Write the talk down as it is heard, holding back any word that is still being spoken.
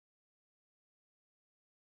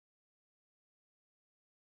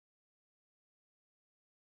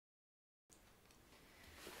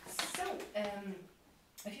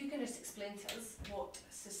If you can just explain to us what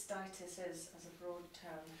cystitis is as a broad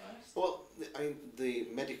term first. Well, I mean, the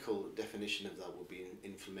medical definition of that would be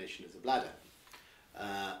inflammation of the bladder.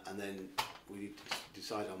 And then we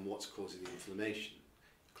decide on what's causing the inflammation.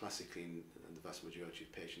 Classically, in the vast majority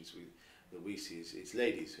of patients that we see it's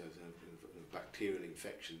ladies who have bacterial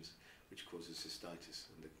infections which causes cystitis.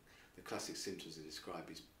 And the classic symptoms they describe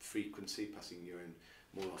is frequency, passing urine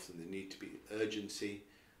more often than need to be, urgency,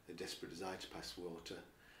 a desperate desire to pass water,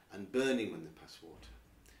 and burning when they pass water.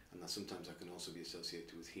 And that sometimes that can also be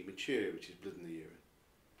associated with hematuria, which is blood in the urine.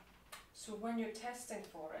 So when you're testing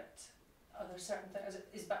for it, are there certain things,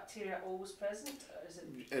 is bacteria always present, or is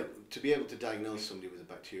it? To be able to diagnose somebody with a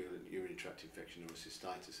bacterial urinary tract infection or a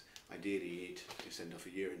cystitis, ideally you need to send off a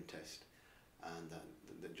urine test, and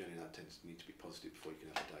generally that tends to need to be positive before you can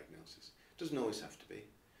have a diagnosis. It doesn't always have to be,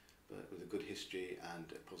 but with a good history and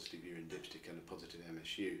a positive urine dipstick and a positive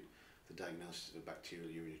MSU, the diagnosis of a bacterial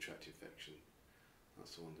urinary tract infection,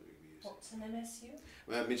 that's the one that we use. What's an MSU?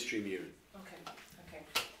 Well, midstream urine. Okay, okay.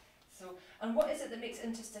 So, and what is it that makes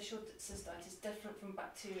interstitial cystitis different from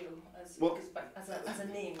bacterial as a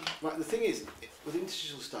name? Right, the thing is, with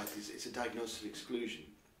interstitial cystitis, it's a diagnosis of exclusion.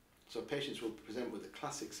 So patients will present with the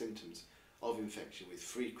classic symptoms of infection with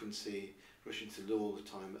frequency, rushing to the loo all the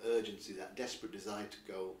time, urgency, that desperate desire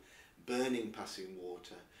to go, burning passing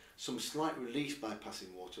water, some slight relief by passing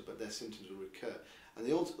water, but their symptoms will recur. And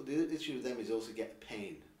the issue with them is also get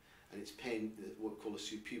pain, and it's pain, what we call a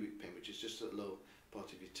subpubic pain, which is just at the low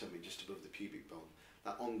part of your tummy, just above the pubic bone,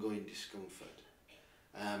 that ongoing discomfort.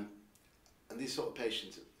 And these sort of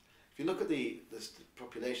patients, if you look at the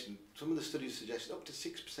population, some of the studies suggest up to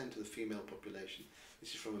 6% of the female population,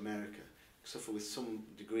 this is from America, suffer with some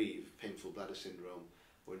degree of painful bladder syndrome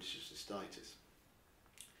or interstitial cystitis.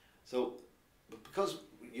 So, but because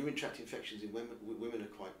urinary tract infections in women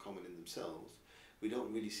are quite common in themselves, we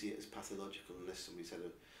don't really see it as pathological unless somebody's had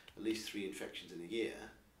at least 3 infections in a year.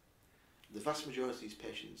 The vast majority of these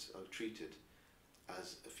patients are treated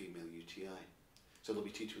as a female UTI. So they'll be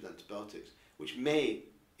treated with antibiotics, which may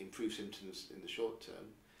improve symptoms in the short term,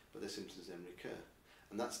 but their symptoms then recur.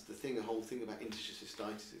 And that's the thing, the whole thing about interstitial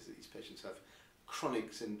cystitis is that these patients have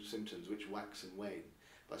chronic symptoms which wax and wane.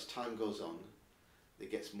 But as time goes on, it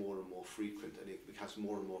gets more and more frequent, and it has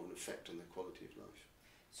more and more of an effect on their quality of life.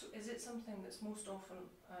 So is it something that's most often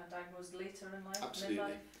diagnosed later in life?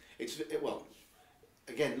 Absolutely. Well,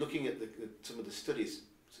 again, looking at some of the studies,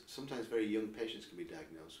 sometimes very young patients can be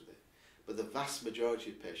diagnosed with it, but the vast majority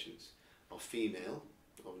of patients are female.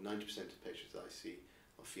 Over 90% of patients that I see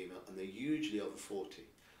are female, and they're usually over 40.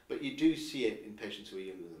 But you do see it in patients who are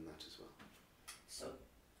younger than that as well. So,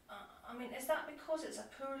 I mean, is that because it's a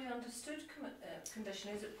poorly understood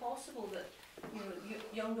condition? Is it possible that,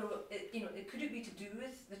 younger, could it be to do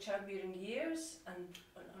with the childbearing years, and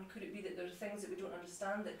could it be that there are things that we don't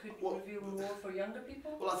understand that could reveal more for younger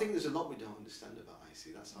people? Well, I think there's a lot we don't understand about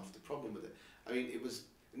IC. That's half the problem with it. I mean, it was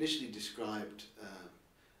initially described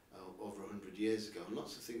over 100 years ago, and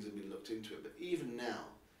lots of things have been looked into it, but even now,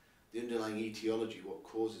 the underlying etiology, what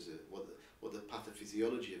causes it, what the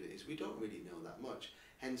pathophysiology of it is, we don't really know that much.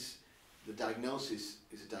 Hence, the diagnosis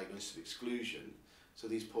is a diagnosis of exclusion, so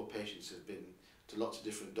these poor patients have been to lots of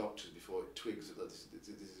different doctors before it twigs that this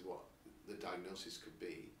is what the diagnosis could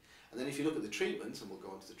be. And then if you look at the treatments, and we'll go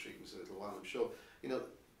on to the treatments in a little while, I'm sure,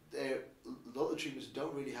 a lot of the treatments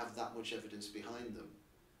don't really have that much evidence behind them.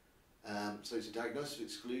 So it's a diagnosis of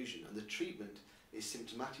exclusion, and the treatment is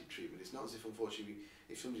symptomatic treatment. It's not as if, unfortunately,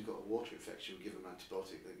 if somebody's got a water infection, we give them an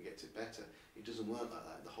antibiotic that gets it better. It doesn't work like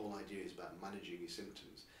that. The whole idea is about managing your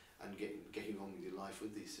symptoms and getting on with your life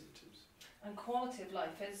with these symptoms. And quality of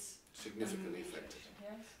life is significantly affected.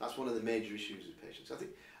 Yes. That's one of the major issues with patients. I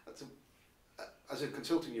think as a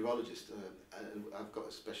consulting urologist, I've got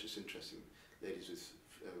a specialist interest in ladies with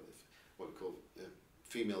what we call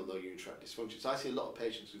female low urinary tract dysfunction. So I see a lot of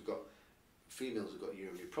patients who've got females who've got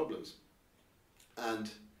urinary problems,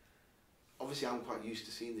 and obviously I'm quite used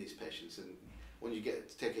to seeing these patients, and when you get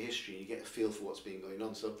to take a history, you get a feel for what's been going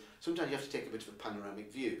on. So sometimes you have to take a bit of a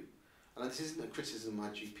panoramic view. And this isn't a criticism of my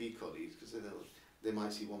GP colleagues, because they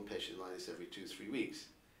might see one patient like this every 2-3 weeks.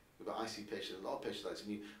 But I see a lot of patients like this.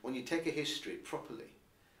 And when you take a history properly,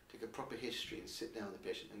 take a proper history and sit down with the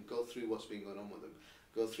patient and go through what's been going on with them,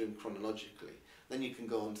 go through them chronologically, then you can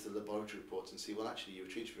go on to the laboratory reports and see, well, actually you were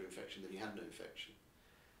treated for infection, then you had no infection.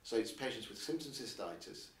 So it's patients with symptoms of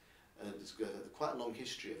cystitis, there's quite a long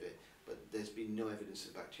history of it, but there's been no evidence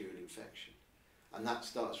of bacterial infection. And that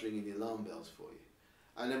starts ringing the alarm bells for you.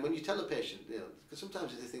 And then when you tell a patient, because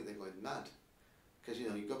sometimes they think they're going mad, because you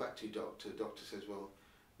go back to your doctor, the doctor says, well,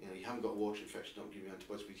 you haven't got a water infection, don't give you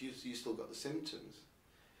antibiotics, but you still got the symptoms.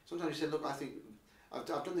 Sometimes you say, look, I think, I've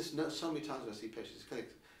done this so many times when I see patients in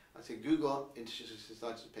clinics. I say, Google interstitial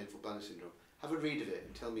cystitis and painful bladder syndrome. Have a read of it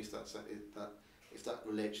and tell me if that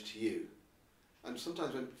relates to you. And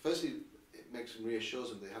sometimes when, firstly, it makes them, reassures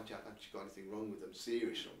them they haven't actually got anything wrong with them,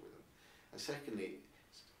 serious wrong with them. And secondly,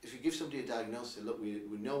 if you give somebody a diagnosis, look, we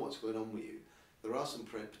know what's going on with you, there are some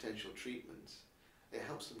potential treatments, it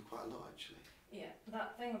helps them quite a lot actually. Yeah,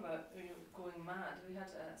 that thing about going mad, we had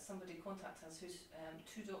somebody contact us whose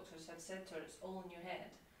two doctors had said to her, it's all in your head.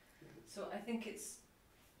 Yeah. So I think it's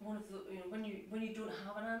one of the, when you don't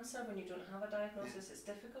have an answer, when you don't have a diagnosis, it's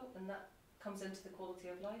difficult, and that comes into the quality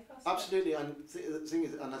of life aspect. Absolutely, and the thing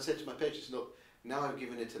is, and I said to my patients, look, now I've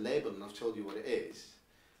given it a label and I've told you what it is.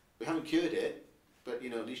 We haven't cured it, but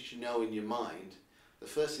at least you know in your mind. The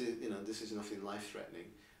first is, this is nothing life-threatening,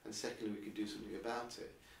 and secondly, we could do something about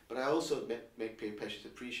it. But I also make patients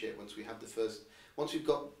appreciate once we've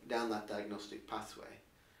got down that diagnostic pathway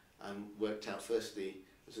and worked out, firstly,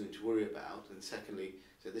 there's something to worry about, and secondly,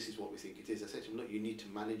 so this is what we think it is. I said to them, look, you need to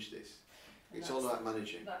manage this. And it's all about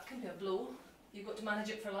managing. That can be a blow. You've got to manage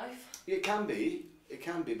it for life. It can be,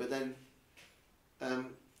 but then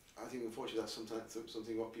I think unfortunately that's sometimes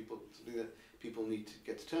something that people need to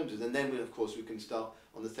get to terms with, and then of course we can start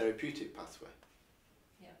on the therapeutic pathway.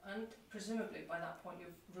 Yeah, and presumably by that point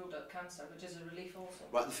you've ruled out cancer, which is a relief also.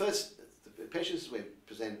 Right, the patients will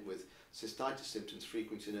present with cystitis symptoms,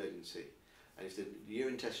 frequency and urgency, and if the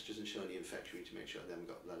urine test doesn't show any infection, we need to make sure they haven't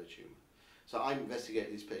got a bladder tumour. So I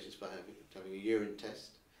investigate these patients by having a urine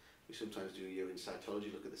test. We sometimes do a urine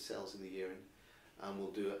cytology, look at the cells in the urine, and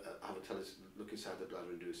we'll have a tellus look inside the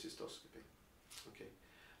bladder and do a cystoscopy. Okay.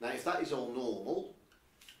 Now, if that is all normal,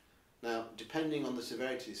 now depending on the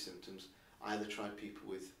severity of the symptoms, I either try people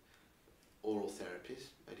with oral therapies,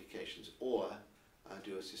 medications, or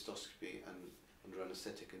do a cystoscopy and under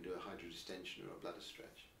anaesthetic and do a hydrodistension or a bladder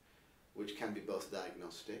stretch, which can be both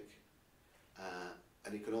diagnostic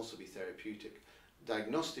and it can also be therapeutic.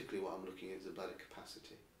 Diagnostically, what I'm looking at is the bladder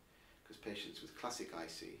capacity, because patients with classic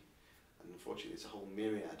IC, and unfortunately it's a whole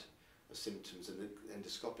myriad of symptoms, and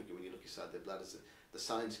endoscopically when you look inside their bladders, the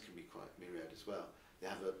signs can be quite myriad as well. They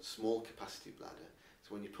have a small capacity bladder,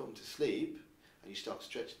 so when you put them to sleep and you start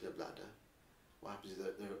stretching their bladder, what happens is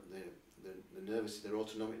that their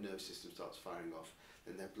autonomic nervous system starts firing off,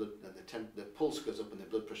 and their pulse goes up and their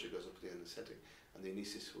blood pressure goes up at the anaesthetic, and the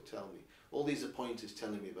anaesthetist will tell me. All these are pointers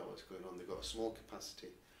telling me about what's going on. They've got a small capacity,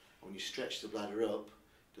 and when you stretch the bladder up,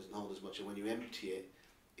 it doesn't hold as much, and when you empty it,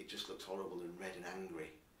 it just looks horrible and red and angry.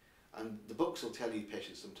 And the books will tell you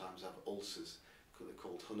patients sometimes have ulcers, they're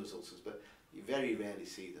called Hunner's ulcers, but you very rarely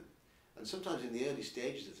see them. And sometimes in the early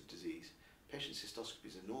stages of the disease, patient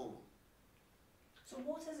cystoscopies are normal. So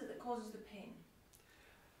what is it that causes the pain?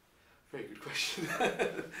 Very good question.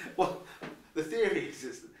 Well, the theory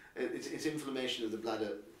is it's inflammation of the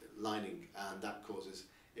bladder lining, and that causes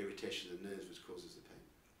irritation of the nerves, which causes the pain.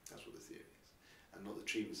 That's what the theory is. And not the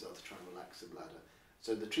treatments are to try and relax the bladder.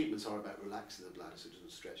 So the treatments are about relaxing the bladder so it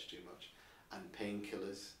doesn't stretch too much, and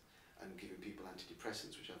painkillers, and giving people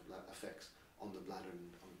antidepressants, which have effects on the bladder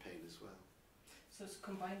and on pain as well. So it's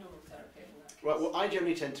combined oral therapy in that case? Right, what I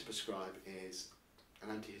generally tend to prescribe is an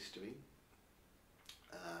antihistamine,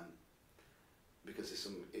 because there's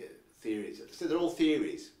some theories. So they're all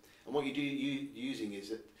theories, and what using is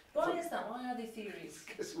that. Why is that? Why are they theories?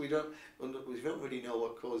 Because we don't really know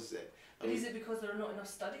what causes it. But is it because there are not enough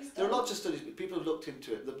studies done? There are lots of studies, but people have looked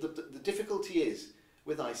into it. The difficulty is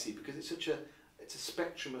with IC, because it's a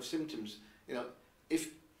spectrum of symptoms.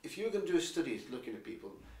 If you're going to do a study looking at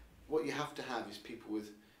people, what you have to have is people with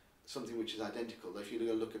something which is identical. If you're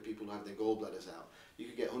going to look at people who have their gallbladders out, you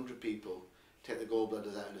could get 100 people, take the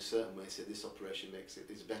gallbladders out in a certain way, say this operation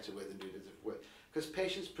is a better way than doing it a different way. Because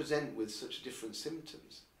patients present with such different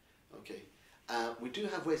symptoms. Okay, we do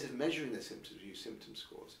have ways of measuring their symptoms. We use symptom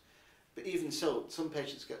scores, but even so, some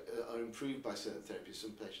patients are improved by certain therapies,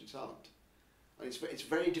 some patients aren't. And it's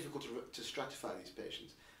very difficult to stratify these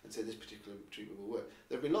patients and say this particular treatment will work.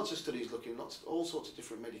 There have been lots of studies looking at all sorts of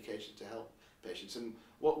different medications to help patients, and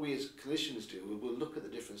what we as clinicians do, we'll look at the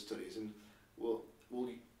different studies, and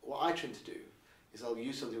what I tend to do is I'll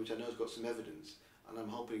use something which I know has got some evidence, and I'm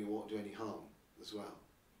hoping it won't do any harm as well.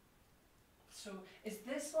 So is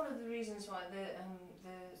this one of the reasons why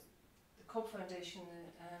the Cobb Foundation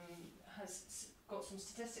has got some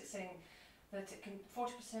statistics saying that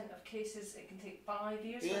 40% of cases it can take 5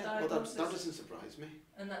 years for diagnosis? Well, that doesn't surprise me.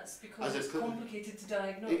 And that's because it's complicated to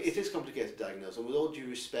diagnose. It is complicated to diagnose, and with all due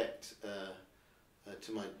respect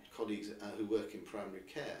to my colleagues who work in primary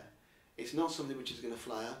care, it's not something which is going to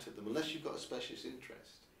fly out at them unless you've got a specialist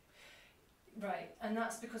interest. Right, and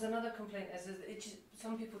that's because another complaint is that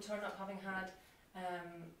some people turn up having had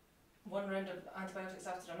one round of antibiotics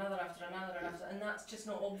after another, and that's just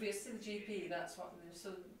not obvious to the GP. That's what.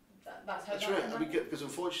 So that's how. That's right. Because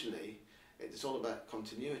unfortunately, it's all about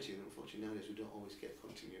continuity, and unfortunately nowadays we don't always get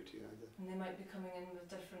continuity either. And they might be coming in with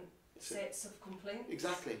different sets of complaints.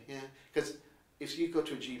 Exactly. Yeah. Because if you go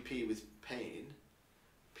to a GP with pain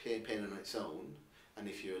on its own, and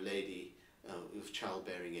if you're a lady of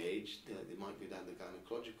childbearing age, they might go down the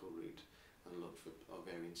gynecological route and look for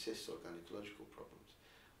ovarian cysts or gynecological problems.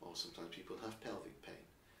 Or sometimes people have pelvic pain,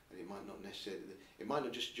 and it might not necessarily, it might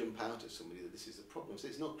not just jump out at somebody that this is a problem. So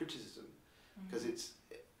it's not criticism, because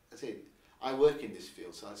I work in this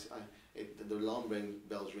field, so the alarm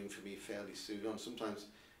bells ring for me fairly soon on. Sometimes,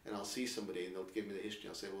 and I'll see somebody and they'll give me the history,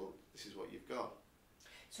 I'll say, well, this is what you've got.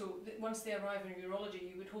 So once they arrive in urology,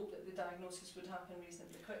 you would hope that the diagnosis would happen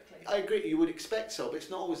reasonably quickly. I agree, you would expect so, but it's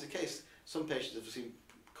not always the case. Some patients have seen,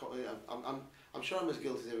 I'm sure I'm as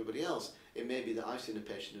guilty as everybody else. It may be that I've seen a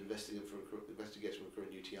patient investigating for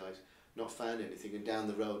recurrent UTIs, not found anything, and down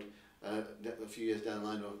the road, a few years down the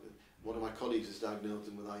line, one of my colleagues has diagnosed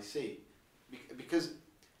them with IC. Because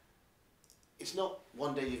it's not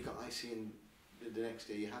one day you've got IC and the next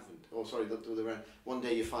day you haven't. Oh, sorry, the other way around. One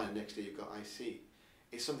day you're fine, the next day you've got IC.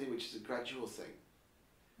 It's something which is a gradual thing.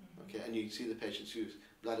 Okay, and you see the patients whose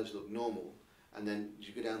bladders look normal, and then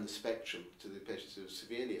you go down the spectrum to the patients who are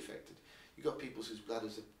severely affected. You've got people whose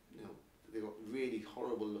bladders are, they've got really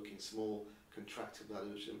horrible looking small contracted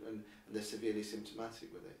bladders, and they're severely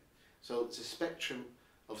symptomatic with it. So it's a spectrum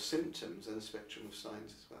of symptoms and a spectrum of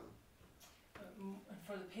signs as well. And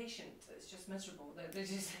for the patient, it's just miserable. They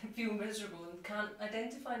just feel miserable and can't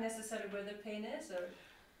identify necessarily where their pain is, or.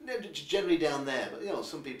 No, generally down there, but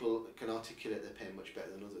some people can articulate their pain much better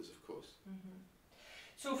than others, of course.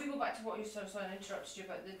 So if we go back to what you said, so I interrupted you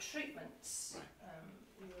about the treatments. Right.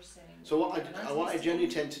 You were saying. So what I generally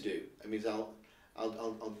tend to do,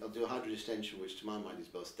 I'll do a hydrodistension, which to my mind is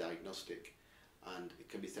both diagnostic and it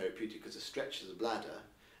can be therapeutic, because a stretch of the bladder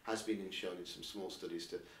has been shown in some small studies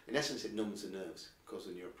to, in essence, it numbs the nerves,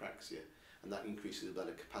 causes neuropraxia, and that increases the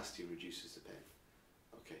bladder capacity and reduces the pain.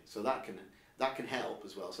 Okay, so that can help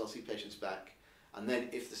as well. So I'll see patients back, and then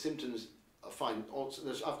if the symptoms are fine, also,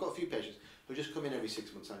 I've got a few patients who just come in every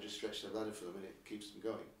 6 months and I just stretch their bladder for them and it keeps them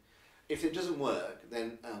going. If it doesn't work,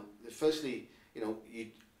 then firstly,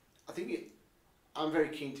 I'm very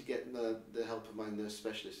keen to get the help of my nurse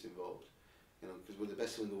specialists involved, because we're the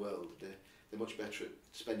best in the world. They're much better at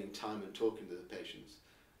spending time and talking to the patients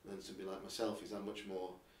than somebody like myself is. I'm much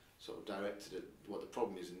more sort of directed at what the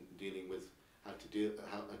problem is and dealing with how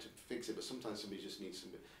to fix it. But sometimes somebody just needs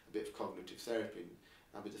a bit of cognitive therapy. And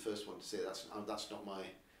I'll be the first one to say that's not my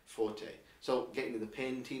forte. So getting the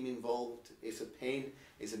pain team involved, if the pain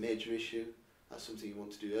is a major issue, that's something you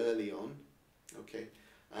want to do early on. Okay,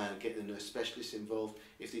 getting the nurse specialists involved.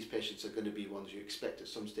 If these patients are going to be ones you expect at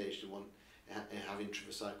some stage to have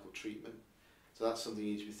intravesical treatment. So that's something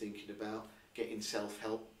you need to be thinking about. Getting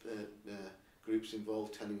self-help groups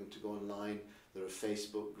involved, telling them to go online. There are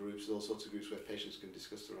Facebook groups, all sorts of groups where patients can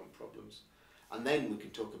discuss their own problems. And then we can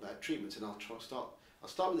talk about treatments, and I'll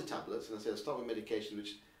start with the tablets, and I'll start with medication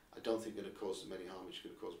which I don't think are going to cause them any harm, which is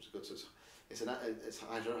going to cause them good. So it's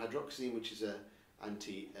hydroxyzine, which is an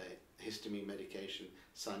antihistamine medication,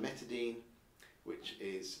 cimetidine, which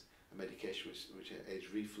is a medication which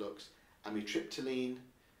aids reflux, amitriptyline,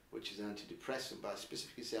 which is an antidepressant, but I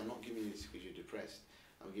specifically say I'm not giving you this because you're depressed,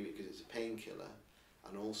 I'm giving it because it's a painkiller,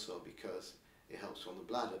 and also because it helps on the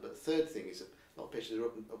bladder. But the third thing is that a lot of patients are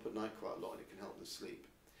up at night quite a lot, and it can help them sleep.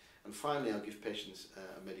 And finally, I'll give patients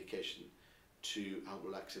a medication to help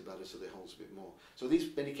relax their bladder so they hold a bit more. So these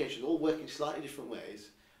medications all work in slightly different ways,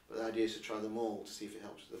 but the idea is to try them all to see if it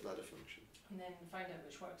helps with the bladder function. And then find out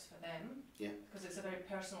which works for them. Yeah. Because it's a very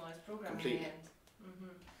personalised programme in the end.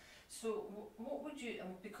 So what would you,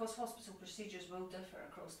 because hospital procedures will differ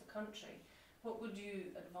across the country, what would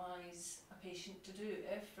you advise a patient to do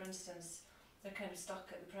if, for instance, they're kind of stuck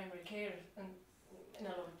at the primary care and in a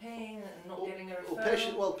lot of pain and not getting a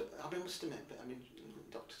referral? I must admit,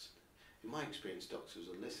 doctors, in my experience, doctors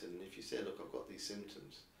will listen. If you say, look, I've got these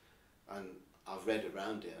symptoms, and I've read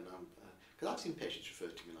around it, and because I've seen patients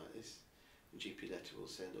refer to me like this, and GP letter will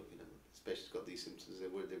say, look, this patient's got these symptoms,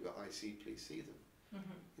 they've got IC, please see them.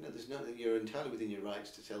 There's you're entirely within your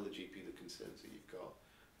rights to tell the GP the concerns that you've got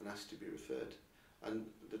and ask to be referred. And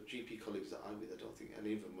the GP colleagues that I'm with, I don't think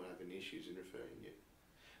any of them will have any issues in referring you.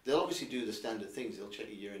 They'll obviously do the standard things. They'll check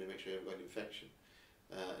your urine and make sure you haven't got an infection,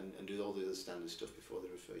 and do all the other standard stuff before they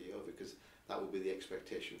refer you over, because that will be the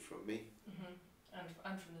expectation from me.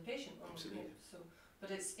 And from the patient. Absolutely. So But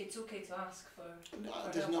it's okay to ask for. No,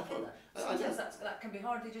 for there's help. no I think problem. Sometimes that can be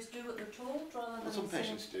hard. They just do what they're told rather than. Well, some saying-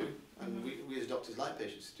 patients do, and we as doctors like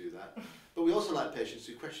patients to do that. But we also like patients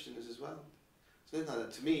who question us as well. So like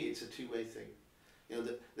that, to me, it's a two-way thing. You know,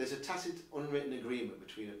 there's a tacit, unwritten agreement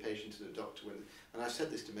between a patient and a doctor. And I've said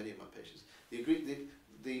this to many of my patients.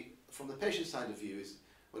 From the patient side of view is,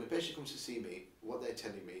 when a patient comes to see me, what they're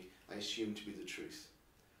telling me, I assume to be the truth.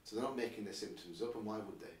 So they're not making their symptoms up, and why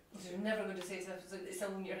would they? So you're never going to say it's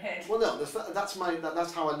all in your head. Well, no,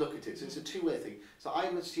 that's how I look at it. So it's a two-way thing. So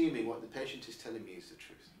I'm assuming what the patient is telling me is the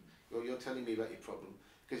truth. You're telling me about your problem.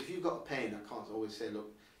 Because if you've got a pain, I can't always say,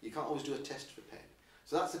 look, you can't always do a test for pain.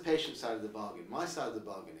 So that's the patient side of the bargain. My side of the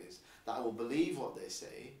bargain is that I will believe what they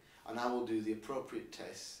say, and I will do the appropriate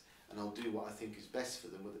tests, and I'll do what I think is best for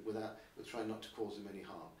them without trying not to cause them any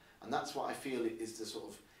harm. And that's what I feel is the sort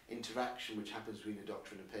of interaction which happens between a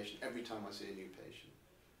doctor and a patient every time I see a new patient.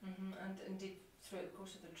 And indeed throughout the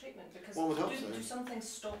course of the treatment, because One would hope so. do some things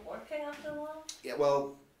stop working after a while? Yeah,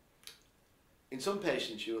 well, in some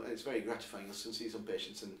patients, it's very gratifying. You'll see some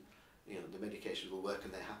patients, and the medications will work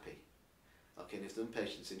and they're happy. Okay, and if some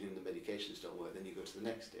patients in whom the medications don't work, then you go to the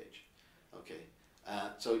next stage. Okay,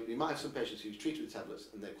 so you might have some patients who's treated with tablets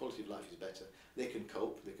and their quality of life is better. They can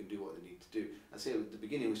cope, they can do what they need to do. And so at the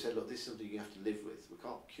beginning we said, look, this is something you have to live with. We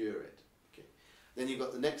can't cure it. Okay, then you've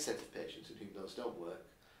got the next set of patients in whom those don't work,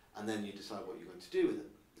 and then you decide what you're going to do with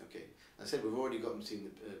them. Okay, I said we've already got them seeing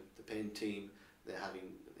the pain team. They're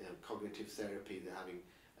having cognitive therapy. They're having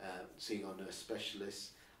seeing our nurse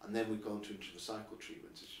specialists. And then we've gone to intravenous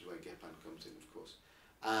treatments, which is where Gepan comes in, of course.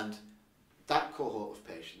 And that cohort of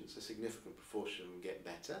patients, a significant proportion of them get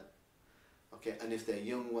better. Okay, and if they're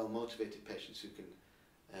young, well-motivated patients who can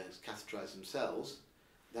catheterise themselves,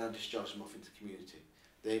 then I discharge them off into the community.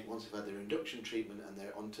 Once they've had their induction treatment and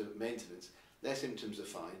they're onto maintenance, their symptoms are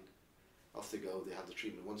fine. Off they go. They have the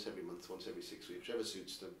treatment once every month, once every 6 weeks, whichever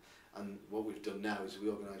suits them. And what we've done now is we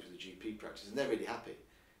organise with the GP practice, and they're really happy.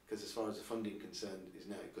 Because as far as the funding concerned is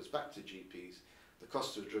now, it goes back to GPs, the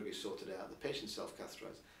cost of the drug is sorted out, the patient's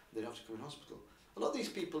self-catheterised, they don't have to come in hospital. A lot of these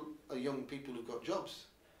people are young people who've got jobs.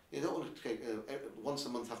 You don't want to take, once a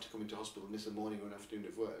month have to come into hospital and miss a morning or an afternoon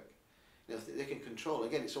of work. If they can control,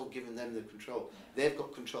 again, it's all giving them the control. Yeah. They've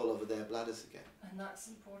got control over their bladders again. And that's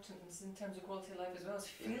important in terms of quality of life as well as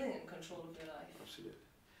feeling in control of your life. Absolutely.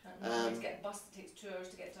 And to get a bus that takes 2 hours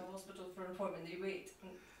to get to a hospital for an appointment that you wait.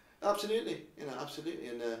 Absolutely, absolutely.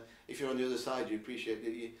 And if you're on the other side, you appreciate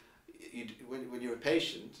that when you're a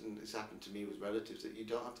patient, and it's happened to me with relatives, that you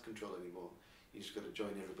don't have to control anymore. You just got to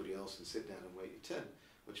join everybody else and sit down and wait your turn,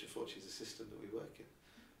 which unfortunately is the system that we work in.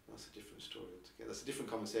 That's a different story altogether. That's a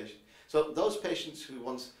different conversation. So those patients who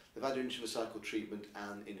once they've had their intravenous treatment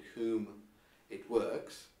and in whom it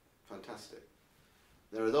works, fantastic.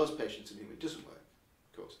 There are those patients in whom it doesn't work,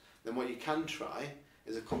 of course. Then what you can try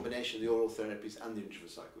is a combination of the oral therapies and the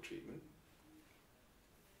intravenous treatment.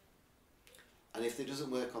 And if it doesn't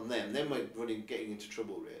work on them, then we're getting into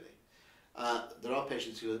trouble really. There are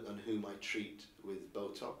patients on whom I treat with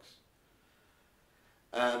Botox.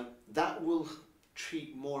 That will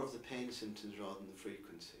treat more of the pain symptoms rather than the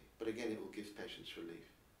frequency, but again it will give patients relief.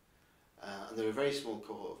 And there are a very small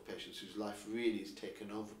cohort of patients whose life really is taken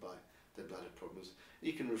over by their bladder problems.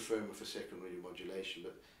 You can refer them for secondary modulation,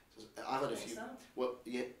 but I've had a few. Well,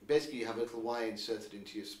 yeah, basically you have a little wire inserted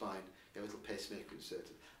into your spine, you have a little pacemaker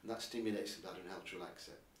inserted, and that stimulates the bladder and helps relax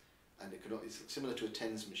it. And it's similar to a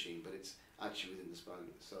TENS machine, but it's actually within the spine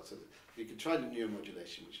itself. So you can try the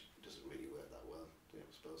neuromodulation, which doesn't really work that well,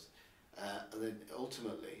 I suppose. And then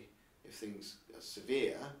ultimately, if things are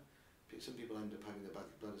severe, some people end up having their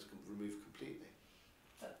bladders removed completely.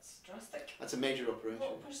 That's drastic. That's a major operation.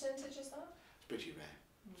 What percentage is that? It's pretty rare.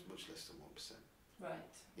 It's much less than 1%. Right.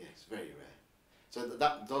 Yeah, it's very rare. So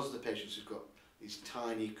those are the patients who've got these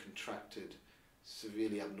tiny, contracted,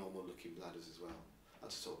 severely abnormal looking bladders as well.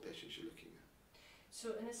 That's the sort of patients you're looking at.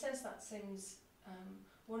 So in a sense that seems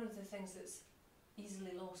one of the things that's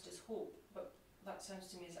easily lost is hope, but that sounds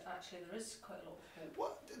to me as actually there is quite a lot of hope.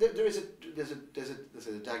 Well, there's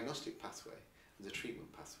a diagnostic pathway and a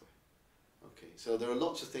treatment pathway. Okay, so there are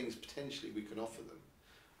lots of things potentially we can offer them.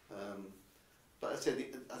 But I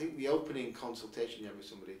think the opening consultation you have with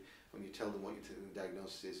somebody, when you tell them what you think the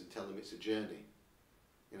diagnosis is and tell them it's a journey,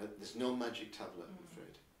 there's no magic tablet, I'm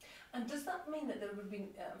afraid. And does that mean that there would be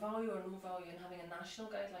value or no value in having a national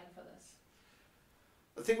guideline for this?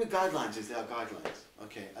 The thing with guidelines is they are guidelines,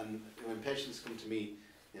 okay, and when patients come to me,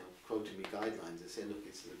 quoting me guidelines, they say, look,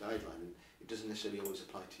 it's a guideline, and it doesn't necessarily always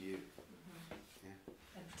apply to you. Yeah.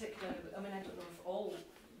 And particularly, I mean, I don't know if all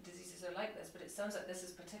diseases are like this, but it sounds like this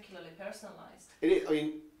is particularly personalised. It is. I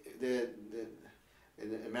mean,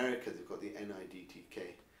 In America, they've got the NIDTK.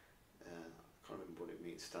 I can't remember what it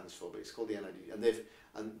means, stands for, but it's called the NIDTK,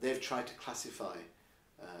 and they've tried to classify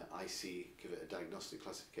IC, give it a diagnostic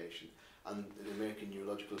classification, and the American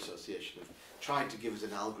Urological Association have tried to give us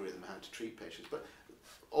an algorithm how to treat patients, but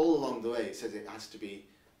all along the way it says it has to be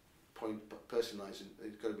personalised, and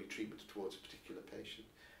it's got to be treatment towards a particular patient.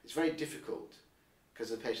 It's very difficult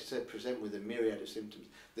because the patients present with a myriad of symptoms.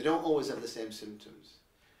 They don't always have the same symptoms,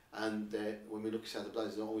 and when we look inside the bladder,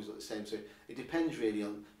 they don't always look the same. So it depends really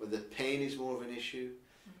on whether pain is more of an issue,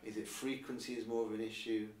 is it frequency is more of an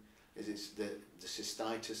issue, is it the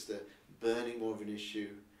cystitis, the burning more of an issue,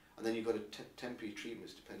 and then you've got temporary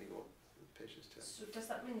treatments depending on what the patient's telling. So does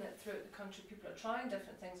that mean that throughout the country people are trying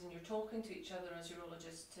different things and you're talking to each other as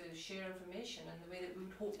urologists to share information in the way that we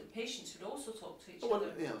would hope that patients would also talk to each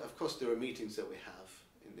other? Yeah, of course there are meetings that we have,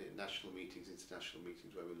 in the national meetings, international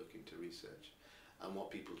meetings, where we're looking to research and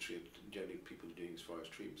what people generally people are doing as far as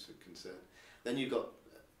treatments are concerned. Then you've got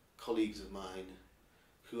colleagues of mine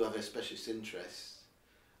who have a specialist interests,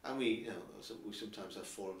 and we sometimes have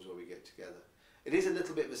forums where we get together. It is a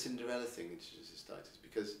little bit of a Cinderella thing, interstitial cystitis,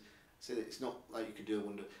 because it's not like you can do a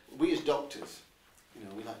wonder. We as doctors,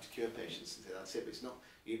 we like to cure patients and say that's it, but it's not.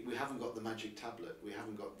 We haven't got the magic tablet. We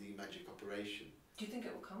haven't got the magic operation. Do you think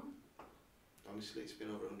it will come? Honestly, it's been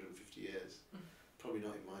over 150 years. Probably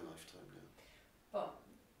not in my lifetime now. But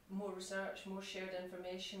more research, more shared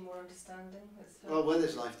information, more understanding. Well, where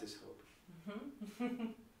there's life, there's hope.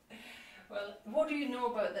 Well, what do you know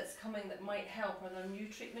about that's coming that might help? Are there new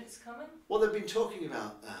treatments coming? Well, they've been talking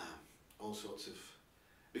about all sorts of,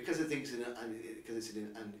 because I think because it's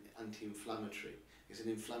an anti-inflammatory. It's an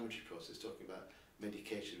inflammatory process. Talking about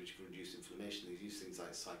medications which can reduce inflammation. They've used things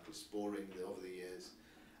like cyclosporine over the years,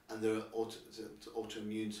 and there are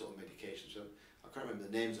autoimmune sort of medications. So I can't remember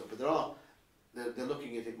the names of, but they're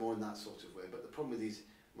looking at it more in that sort of way. But the problem with these,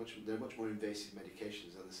 they're much more invasive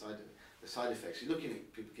medications, and the side effects. You're looking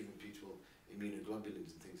at people giving people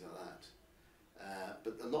immunoglobulins and things like that.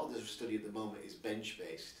 But a lot of the study at the moment is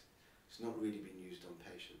bench-based. It's not really been used on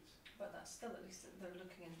patients. But that's still, at least they're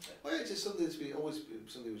looking into it. Well, yeah, it's just something that's always been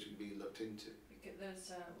something which can be looked into.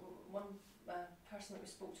 There's one person that we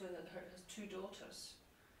spoke to that has 2 daughters.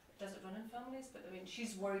 Does it run in families? But I mean,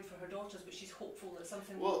 she's worried for her daughters, but she's hopeful that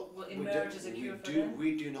something will emerge as a cure for them.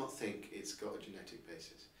 We do not think it's got a genetic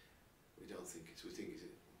basis. We don't think it's. We think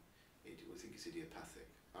it's idiopathic.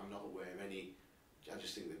 I'm not aware of any. I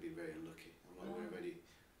just think they've been very unlucky. I'm not aware of any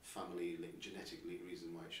family genetic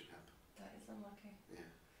reason why it should happen. That is unlucky. Yeah.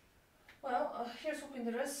 Well, here's hoping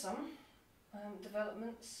there is some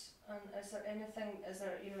developments. And is there anything?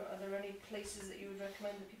 Are there any places that you would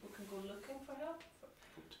recommend that people can go looking for help?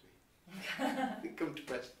 Come to me. Come to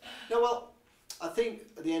Preston. No, well, I think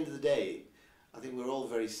at the end of the day, I think we're all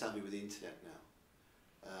very savvy with the internet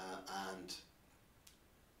now, and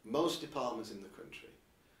most departments in the country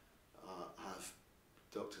have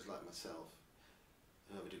doctors like myself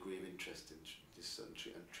who have a degree of interest in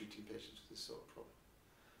treating patients with this sort of problem.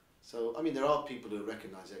 So, I mean, there are people who are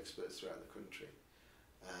recognised experts throughout the country,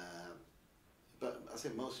 but I say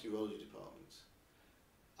most urology departments,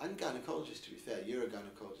 and gynecologists, to be fair, you're a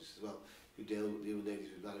gynecologist as well, who deal with ladies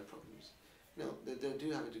with bladder problems. They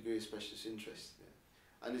do have a degree of specialist interest there.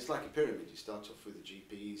 And it's like a pyramid. You start off with the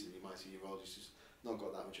GPs, and you might see urologists who's not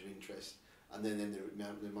got that much of interest, and then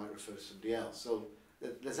they might refer to somebody else. So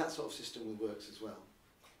there's that sort of system that works as well.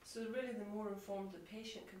 So really, the more informed the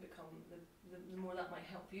patient can become, the more that might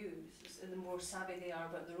help you, and the more savvy they are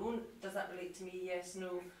about their own. Does that relate to me? Yes,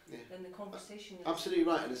 no. Yeah. Then the conversation. Absolutely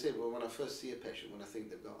right. And I say, well, when I first see a patient, when I think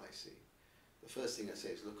they've got IC, the first thing I say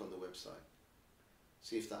is look on the website,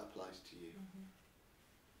 see if that applies to you.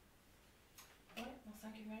 Right. Well,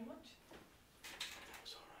 thank you very much.